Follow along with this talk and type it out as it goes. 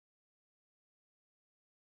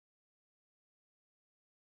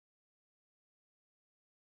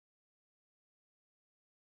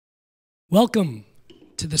Welcome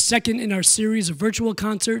to the second in our series of virtual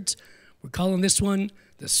concerts. We're calling this one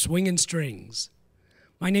the Swingin Strings.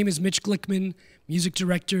 My name is Mitch Glickman, music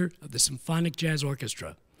director of the Symphonic Jazz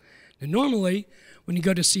Orchestra. Now, normally, when you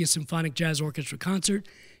go to see a Symphonic Jazz Orchestra concert,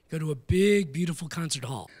 you go to a big, beautiful concert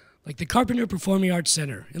hall, like the Carpenter Performing Arts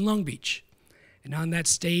Center in Long Beach. And on that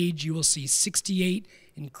stage, you will see 68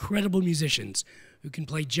 incredible musicians who can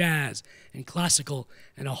play jazz and classical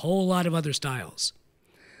and a whole lot of other styles.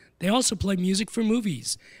 They also play music for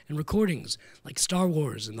movies and recordings like Star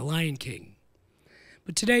Wars and The Lion King.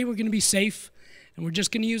 But today we're going to be safe, and we're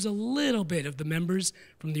just going to use a little bit of the members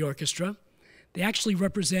from the orchestra. They actually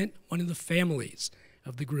represent one of the families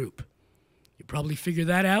of the group. You probably figured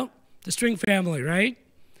that out, the string family, right?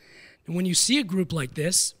 And when you see a group like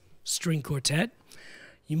this, string quartet,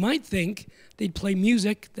 you might think they'd play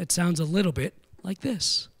music that sounds a little bit like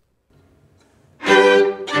this.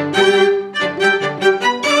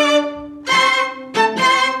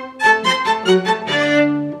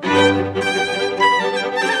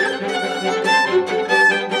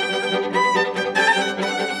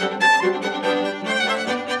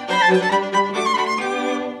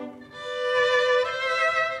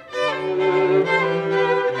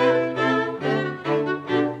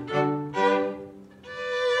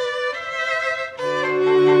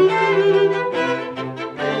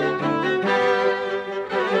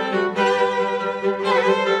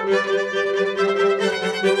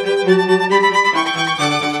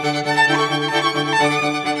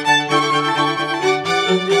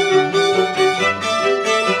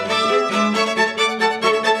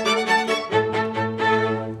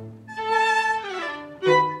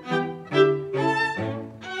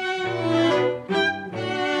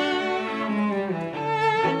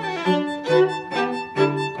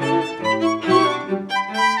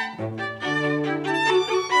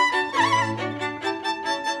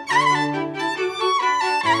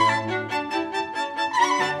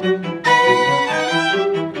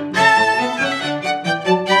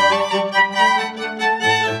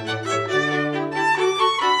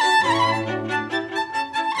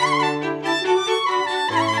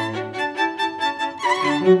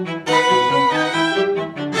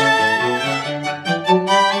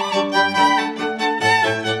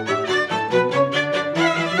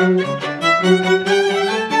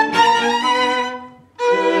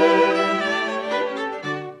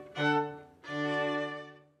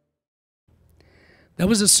 That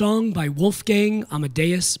was a song by Wolfgang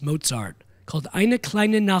Amadeus Mozart called Eine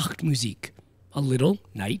kleine Nachtmusik, a little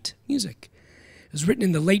night music. It was written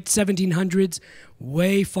in the late 1700s,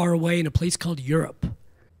 way far away in a place called Europe.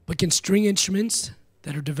 But can string instruments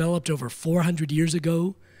that are developed over 400 years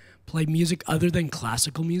ago play music other than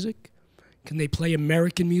classical music? Can they play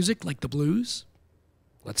American music like the blues?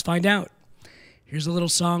 Let's find out. Here's a little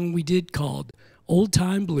song we did called Old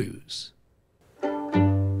Time Blues.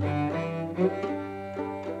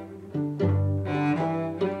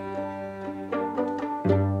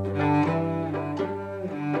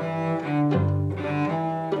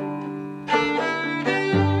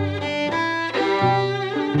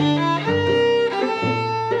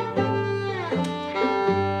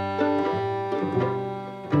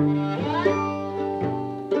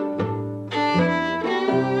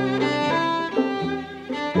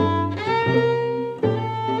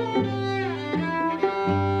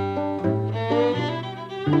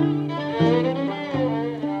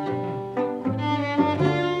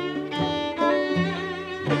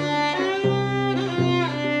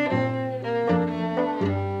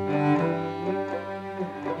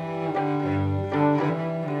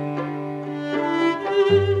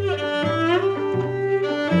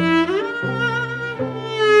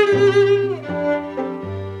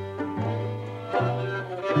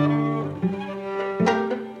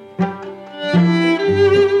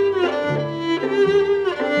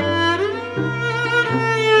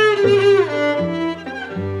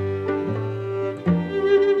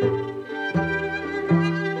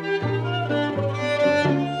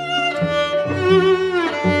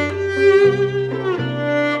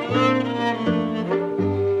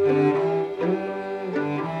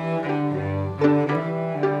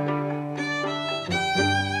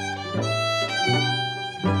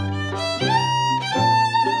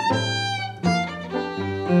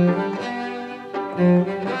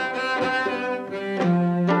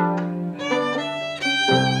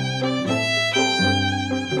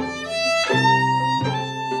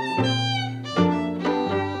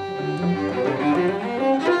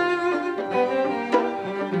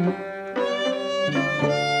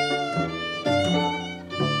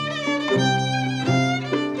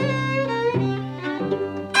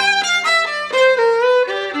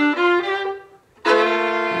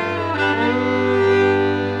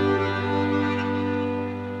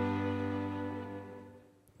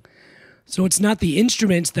 So it's not the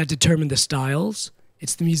instruments that determine the styles,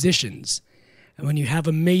 it's the musicians. And when you have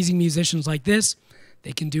amazing musicians like this,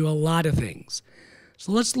 they can do a lot of things.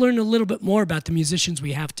 So let's learn a little bit more about the musicians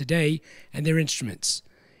we have today and their instruments.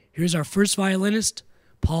 Here's our first violinist,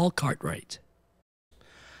 Paul Cartwright.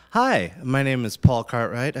 Hi, my name is Paul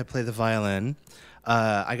Cartwright. I play the violin.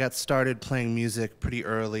 I got started playing music pretty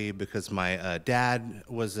early because my dad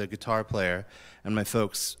was a guitar player, and my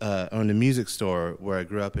folks owned a music store where I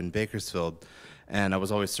grew up in Bakersfield. And I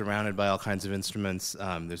was always surrounded by all kinds of instruments.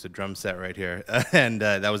 There's a drum set right here. And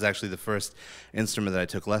that was actually the first instrument that I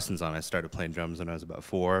took lessons on. I started playing drums when I was about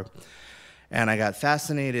 4. And I got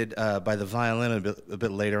fascinated by the violin a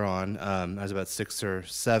bit later on. I was about 6 or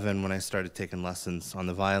 7 when I started taking lessons on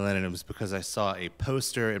the violin. And it was because I saw a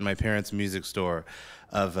poster in my parents' music store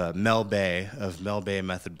of Mel Bay, of Mel Bay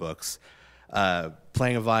method books,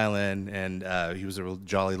 playing a violin. And he was a real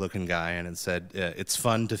jolly-looking guy. And it said, "It's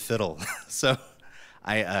fun to fiddle." So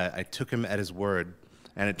I took him at his word,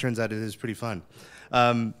 and it turns out it is pretty fun.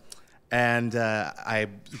 I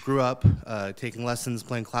grew up taking lessons,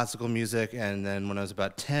 playing classical music, and then when I was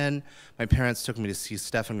about 10, my parents took me to see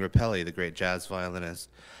Stefan Grappelli, the great jazz violinist,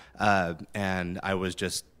 and I was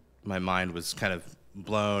just, my mind was kind of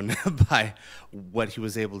blown by what he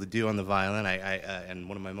was able to do on the violin. And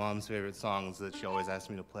one of my mom's favorite songs that she always asked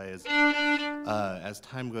me to play is As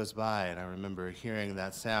Time Goes By, and I remember hearing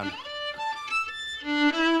that sound.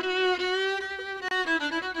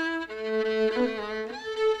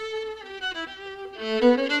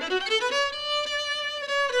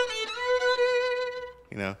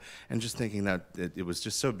 You know, and just thinking that it was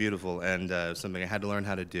just so beautiful and something I had to learn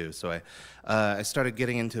how to do. So I started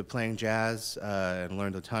getting into playing jazz and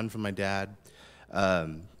learned a ton from my dad,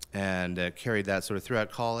 and carried that sort of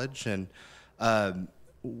throughout college. And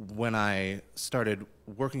when I started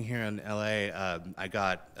working here in LA, I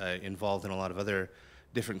got involved in a lot of other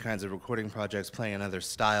different kinds of recording projects, playing in other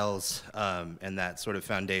styles, and that sort of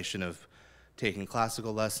foundation of taking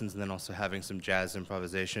classical lessons and then also having some jazz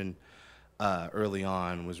improvisation early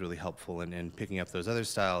on was really helpful in picking up those other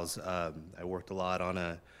styles. I worked a lot on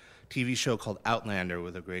a TV show called Outlander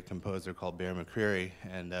with a great composer called Bear McCreary,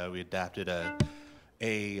 and we adapted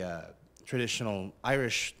a traditional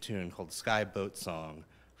Irish tune called Sky Boat Song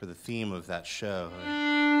for the theme of that show.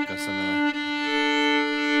 It goes something like...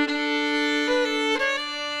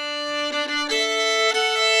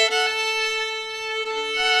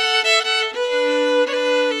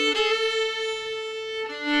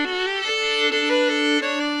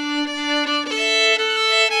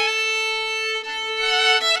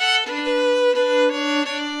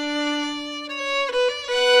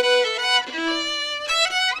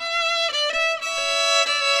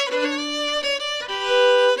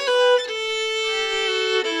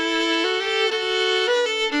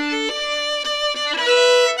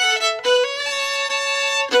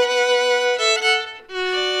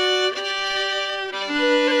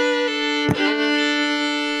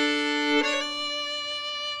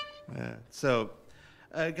 So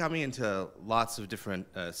it got me into lots of different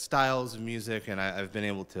styles of music, and I've been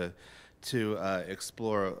able to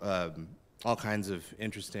explore all kinds of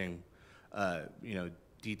interesting,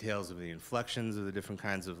 details of the inflections of the different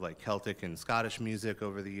kinds of like Celtic and Scottish music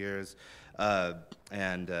over the years,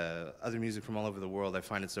 and other music from all over the world. I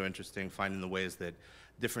find it so interesting finding the ways that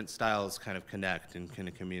different styles kind of connect and kind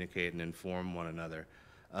of communicate and inform one another.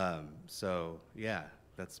 So yeah,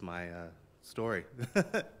 that's my story.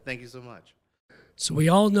 Thank you so much. So we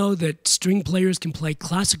all know that string players can play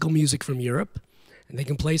classical music from Europe, and they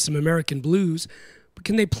can play some American blues, but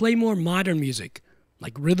can they play more modern music,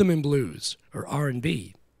 like rhythm and blues or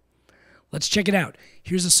R&B? Let's check it out.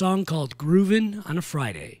 Here's a song called Groovin' on a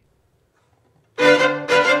Friday.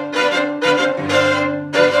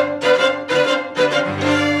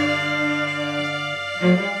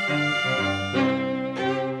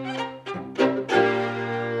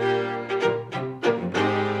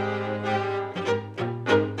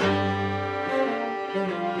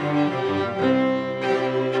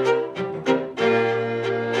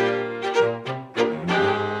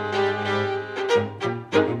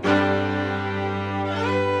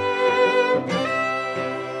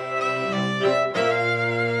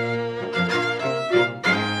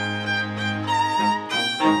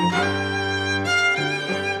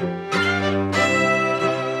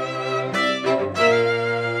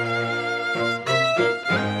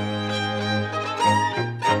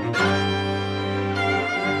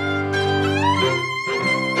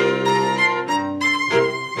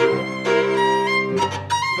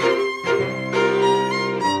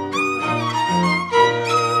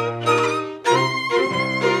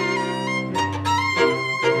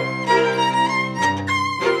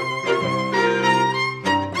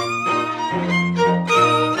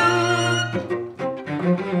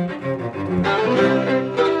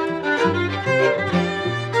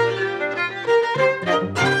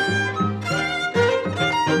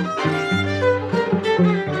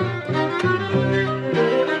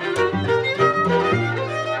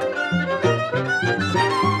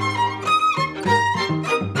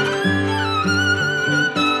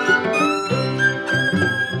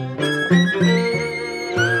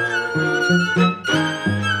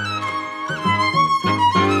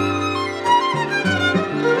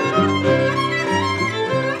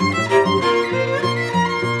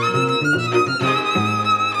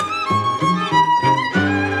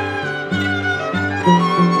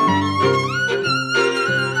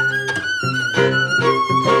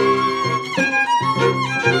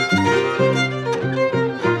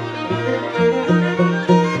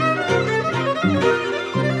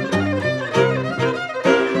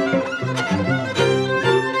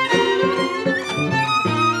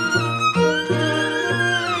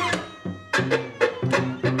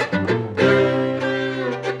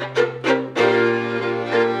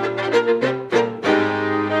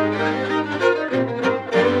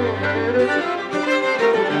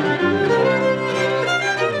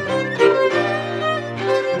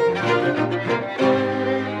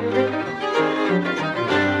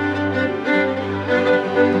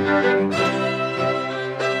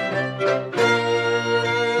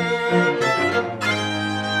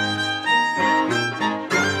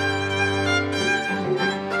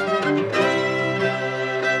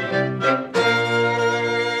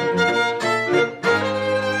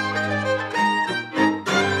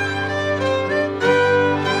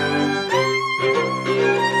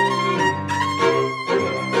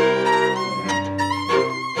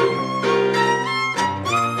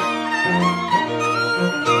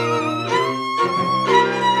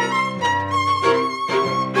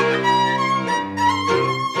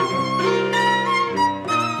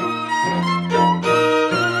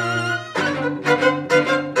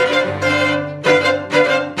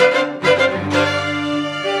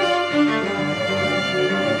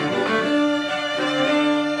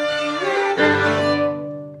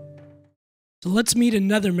 let's meet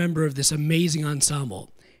another member of this amazing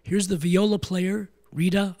ensemble. Here's the viola player,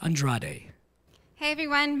 Rita Andrade. Hey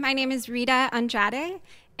everyone, my name is Rita Andrade,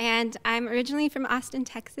 and I'm originally from Austin,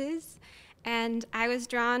 Texas. And I was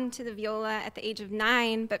drawn to the viola at the age of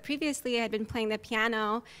 9, but previously I had been playing the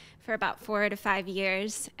piano for about 4 to 5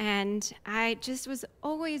 years. And I just was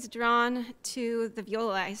always drawn to the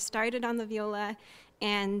viola. I started on the viola,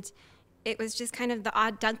 and it was just kind of the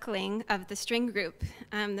odd duckling of the string group,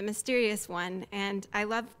 the mysterious one. And I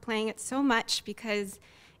love playing it so much because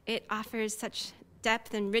it offers such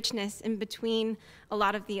depth and richness in between a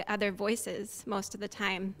lot of the other voices most of the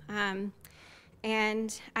time.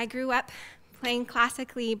 And I grew up playing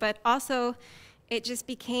classically, but also it just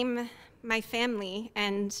became my family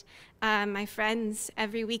and my friends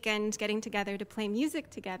every weekend getting together to play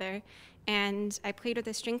music together. And I played with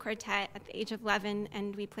a string quartet at the age of 11,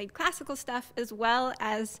 and we played classical stuff as well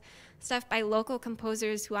as stuff by local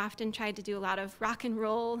composers who often tried to do a lot of rock and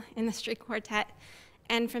roll in the string quartet.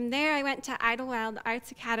 And from there, I went to Idlewild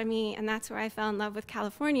Arts Academy, and that's where I fell in love with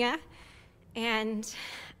California. And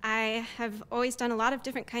I have always done a lot of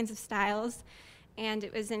different kinds of styles. And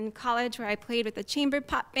it was in college where I played with a chamber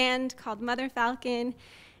pop band called Mother Falcon.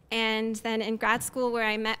 And then in grad school where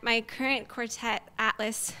I met my current quartet,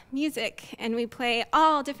 Atlas Music. And we play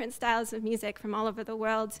all different styles of music from all over the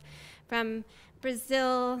world, from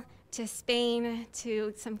Brazil to Spain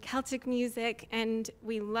to some Celtic music. And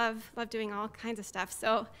we love doing all kinds of stuff.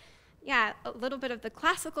 So yeah, a little bit of the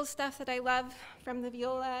classical stuff that I love from the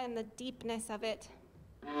viola and the deepness of it.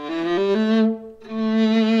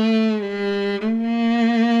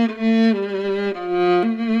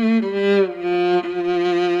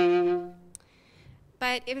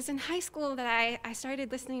 But it was in high school that I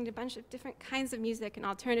started listening to a bunch of different kinds of music and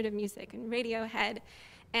alternative music and Radiohead.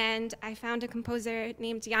 And I found a composer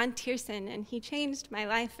named Jan Tiersen, and he changed my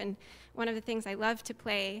life. And one of the things I love to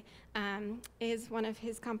play is one of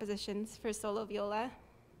his compositions for solo viola.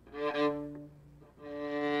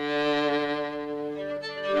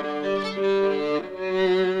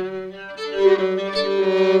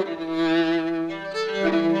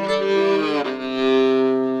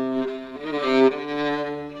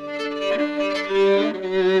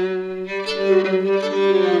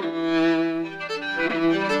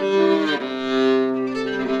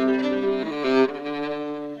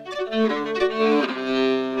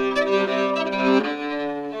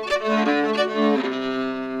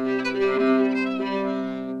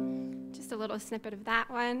 Snippet of that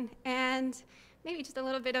one, and maybe just a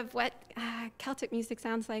little bit of what Celtic music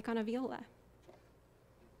sounds like on a viola.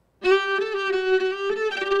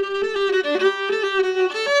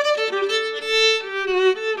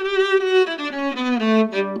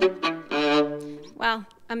 Well,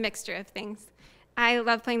 a mixture of things. I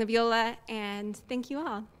love playing the viola, and thank you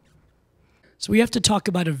all. So we have to talk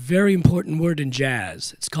about a very important word in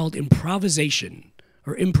jazz. It's called improvisation,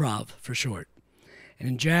 or improv for short. And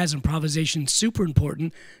in jazz, improvisation is super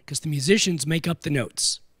important because the musicians make up the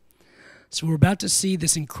notes. So we're about to see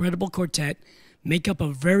this incredible quartet make up a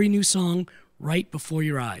very new song right before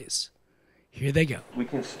your eyes. Here they go. We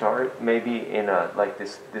can start maybe in a like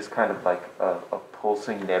this kind of like a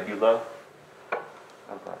pulsing nebula.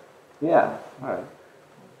 Yeah, all right.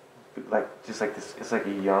 Like just like this, it's like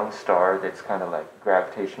a young star that's kind of like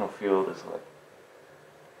gravitational field is like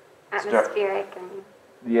atmospheric and.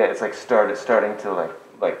 Yeah, it's like starting to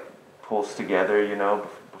like pulse together, you know,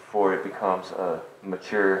 before it becomes a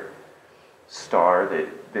mature star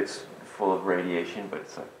that's full of radiation, but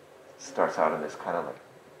it's like starts out in this kind of like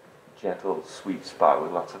gentle, sweet spot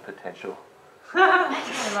with lots of potential.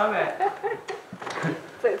 I love it.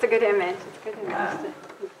 It's a good image. It's a good image to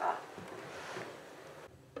think about.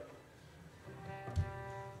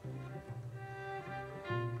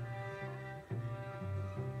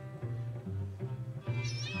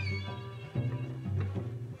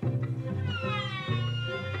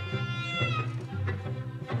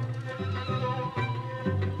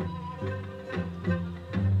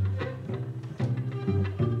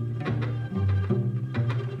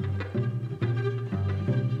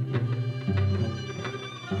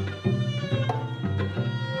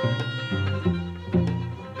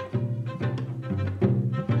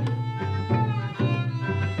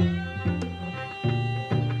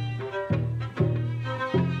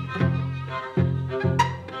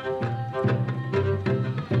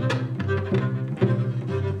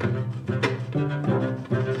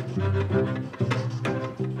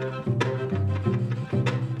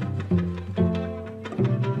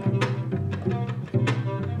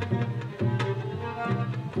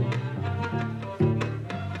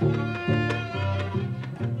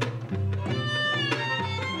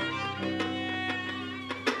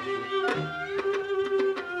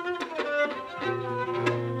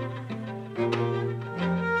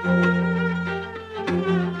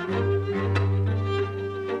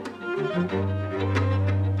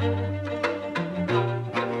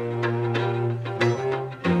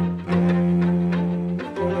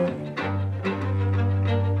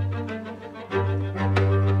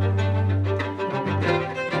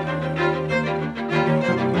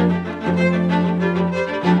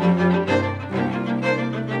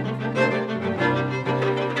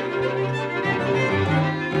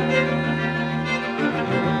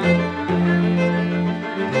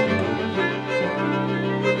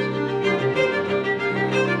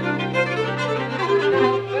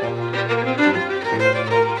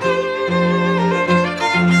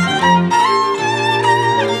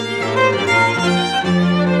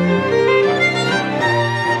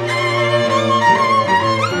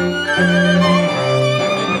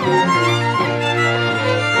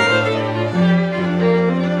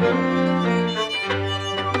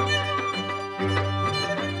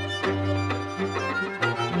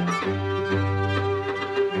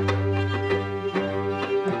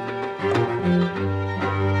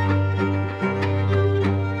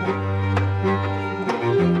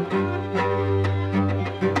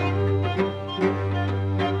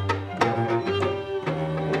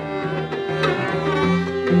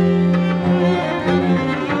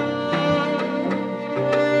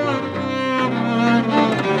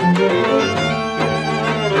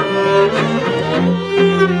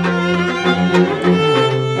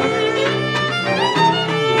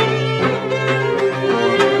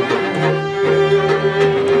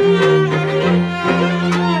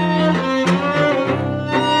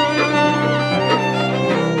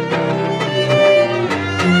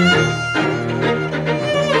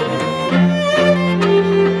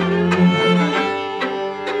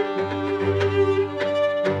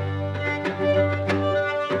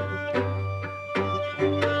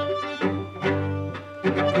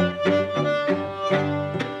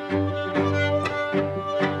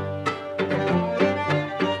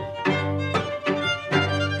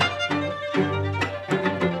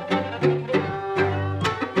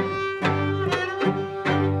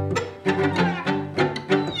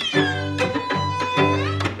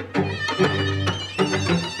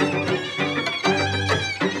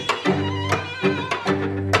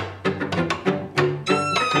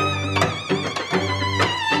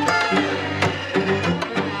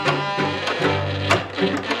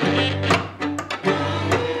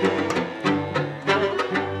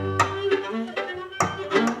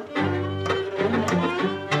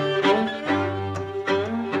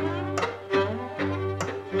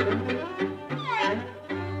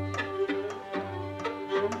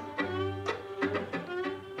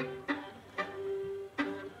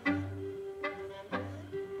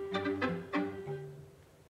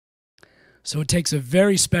 So it takes a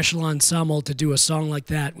very special ensemble to do a song like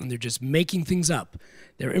that when they're just making things up.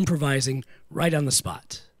 They're improvising right on the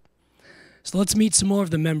spot. So let's meet some more of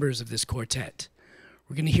the members of this quartet.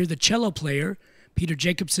 We're going to hear the cello player, Peter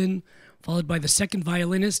Jacobson, followed by the second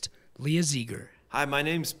violinist, Leah Ziegler. Hi, my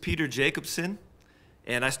name's Peter Jacobson,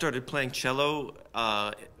 and I started playing cello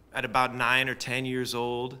at about 9 or 10 years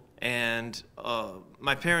old. And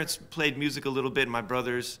my parents played music a little bit, my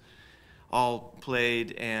brothers all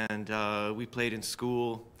played, and we played in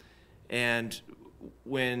school. And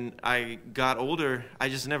when I got older, I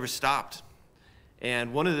just never stopped.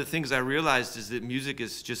 And one of the things I realized is that music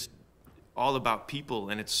is just all about people,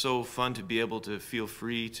 and it's so fun to be able to feel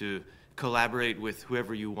free to collaborate with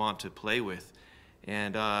whoever you want to play with.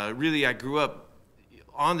 And really, I grew up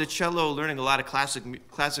on the cello learning a lot of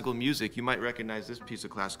classical music. You might recognize this piece of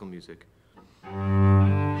classical music.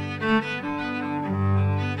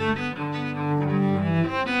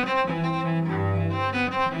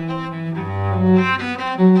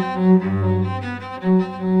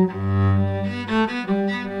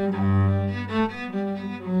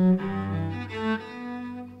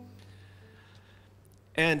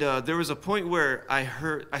 And there was a point where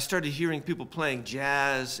I started hearing people playing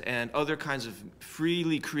jazz and other kinds of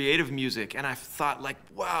freely creative music, and I thought, like,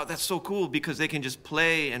 wow, that's so cool, because they can just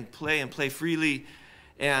play and play and play freely,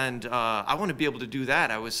 and I want to be able to do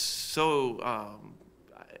that. I was so,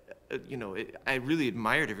 I really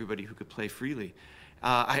admired everybody who could play freely.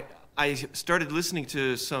 I started listening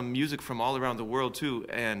to some music from all around the world too,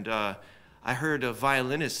 and I heard a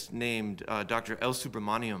violinist named Dr. L.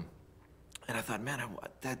 Subramaniam. And I thought, man,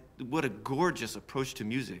 what a gorgeous approach to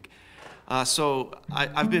music. So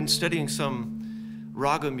I've been studying some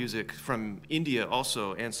raga music from India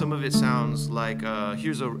also, and some of it sounds like,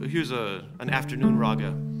 here's an afternoon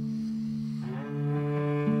raga.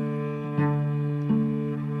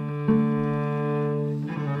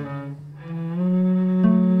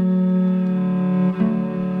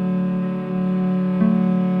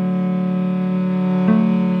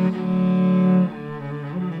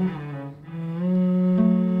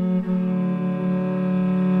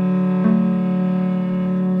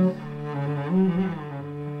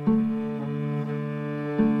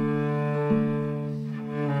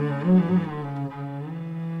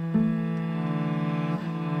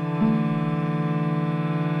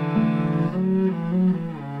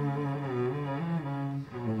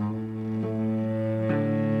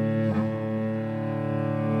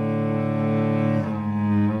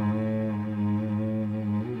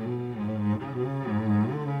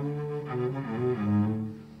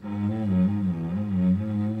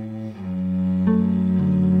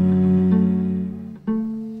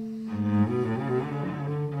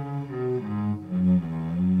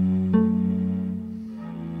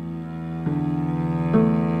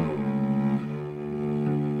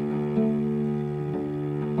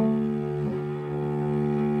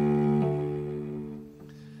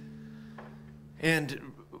 And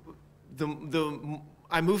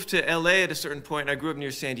I moved to LA at a certain point, and I grew up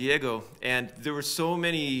near San Diego, and there were so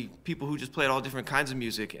many people who just played all different kinds of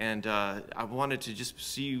music, and I wanted to just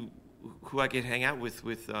see who I could hang out with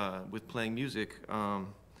playing music.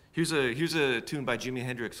 Here's a tune by Jimi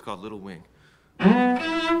Hendrix called Little Wing.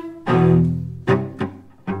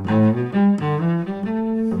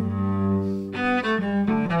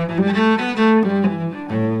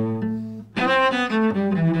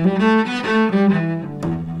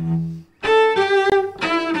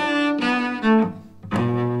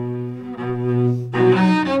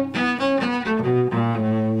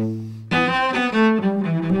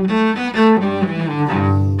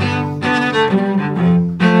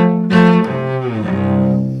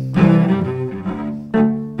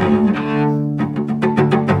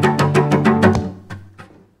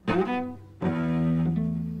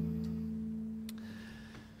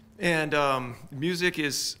 And music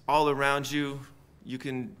is all around you. You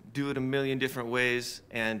can do it a million different ways,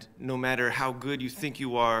 and no matter how good you think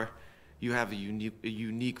you are, you have a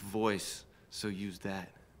unique voice, so use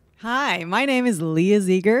that. Hi, my name is Leah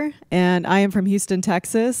Ziegler, and I am from Houston,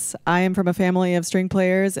 Texas. I am from a family of string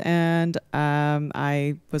players, and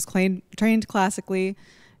I was trained classically,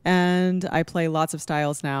 and I play lots of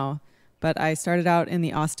styles now. But I started out in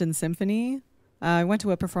the Austin Symphony. I went to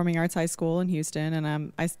a performing arts high school in Houston,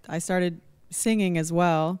 and I started singing as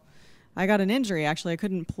well. I got an injury, actually. I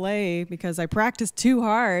couldn't play because I practiced too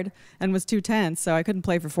hard and was too tense, so I couldn't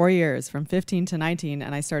play for 4 years, from 15 to 19,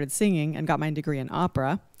 and I started singing and got my degree in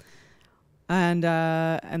opera. And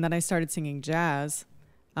then I started singing jazz,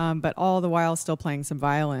 but all the while still playing some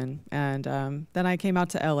violin. And then I came out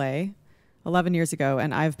to LA 11 years ago,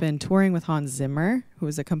 and I've been touring with Hans Zimmer, who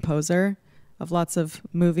is a composer of lots of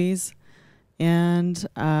movies. And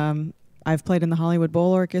I've played in the Hollywood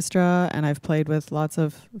Bowl Orchestra, and I've played with lots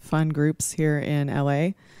of fun groups here in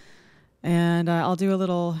LA. And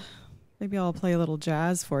maybe I'll play a little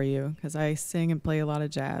jazz for you, because I sing and play a lot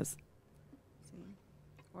of jazz.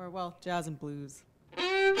 Or, well, jazz and blues.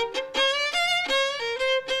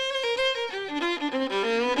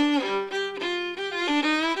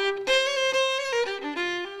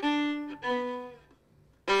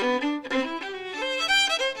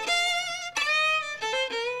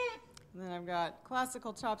 Got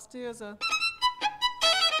classical chops too, so.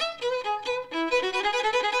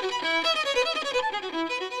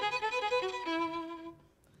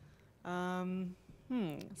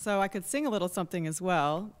 So I could sing a little something as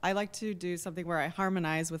well. I like to do something where I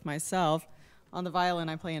harmonize with myself. On the violin,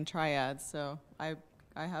 I play in triads, so I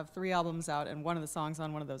have 3 albums out, and one of the songs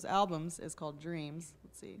on one of those albums is called Dreams.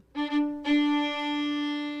 Let's see.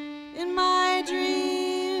 In my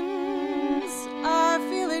dreams, I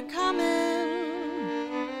feel it coming.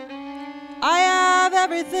 I have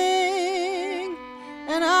everything,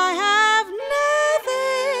 and I have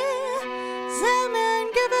nothing. Zaman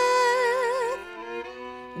giveth,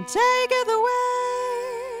 and taketh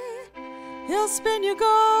away. He'll spin you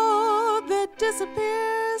gold that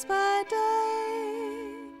disappears by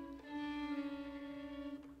day.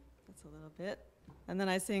 That's a little bit. And then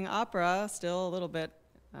I sing opera still a little bit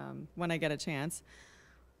when I get a chance.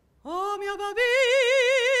 Oh mio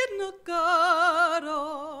bambino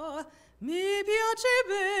caro, mi piace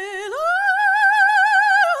bello,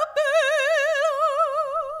 bello,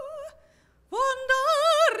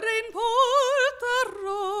 andare in Porta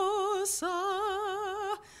Rossa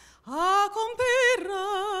a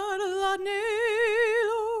comprare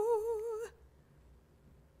l'anello.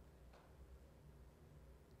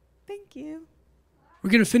 Thank you.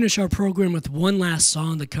 We're going to finish our program with one last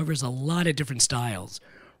song that covers a lot of different styles,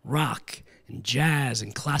 rock and jazz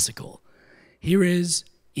and classical. Here is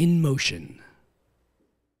In Motion.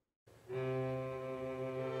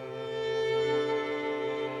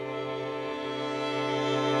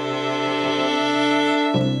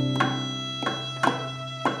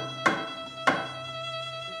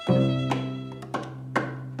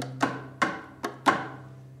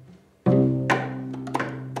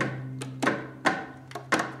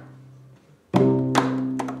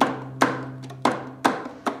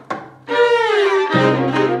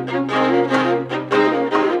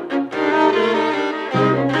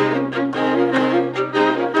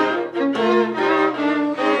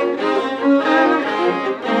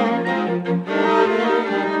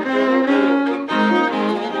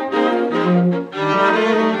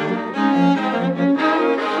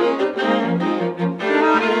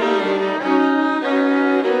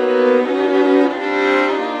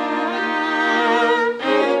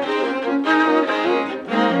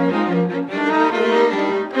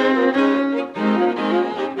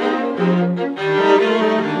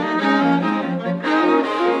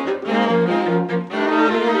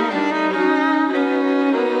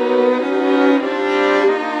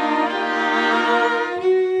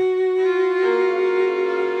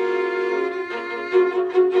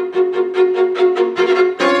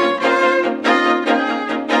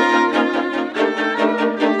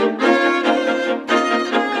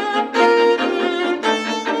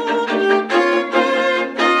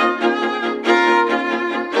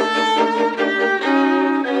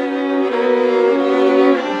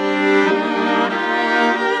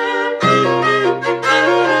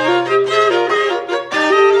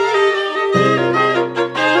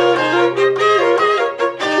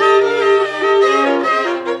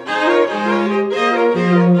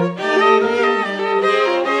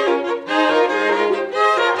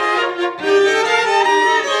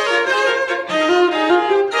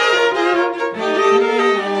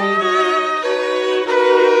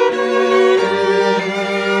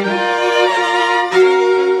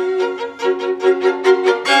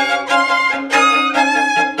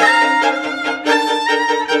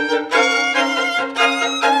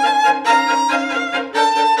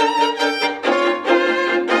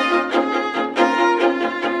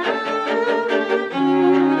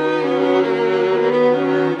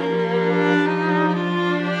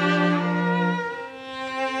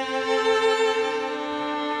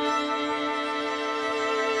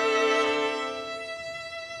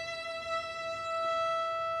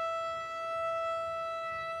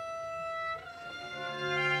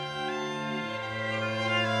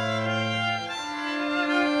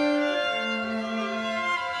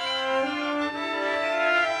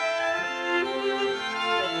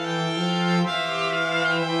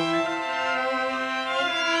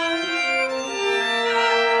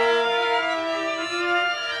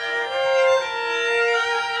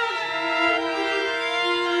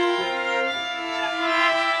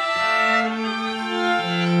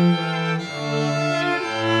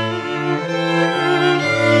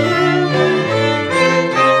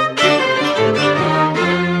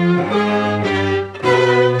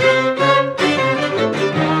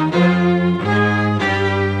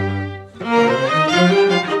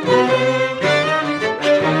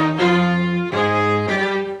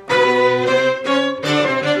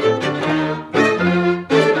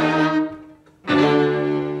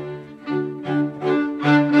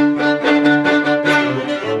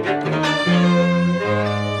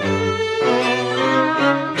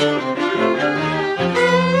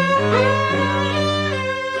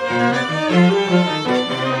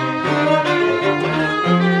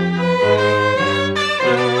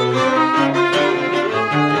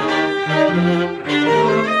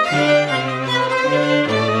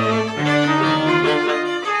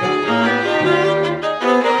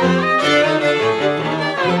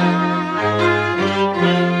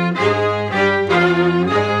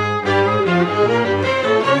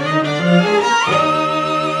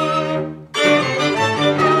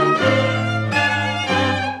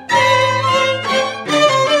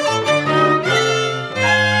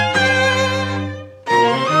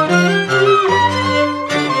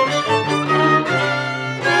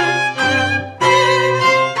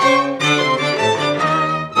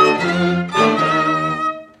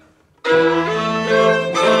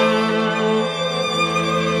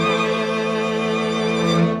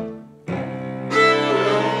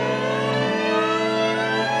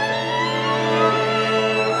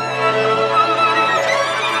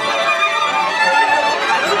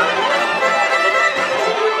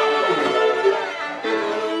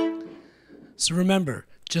 So remember,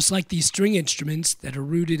 just like these string instruments that are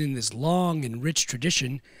rooted in this long and rich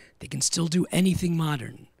tradition, they can still do anything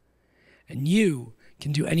modern. And you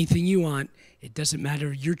can do anything you want. It doesn't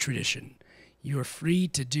matter your tradition. You are free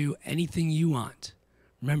to do anything you want.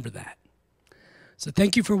 Remember that. So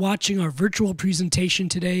thank you for watching our virtual presentation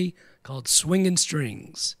today called Swingin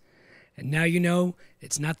Strings. And now you know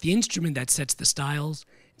it's not the instrument that sets the styles,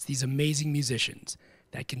 it's these amazing musicians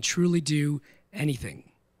that can truly do anything.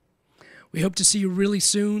 We hope to see you really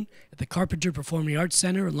soon at the Carpenter Performing Arts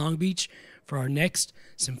Center in Long Beach for our next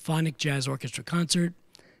Symphonic Jazz Orchestra concert.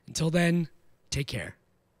 Until then, take care.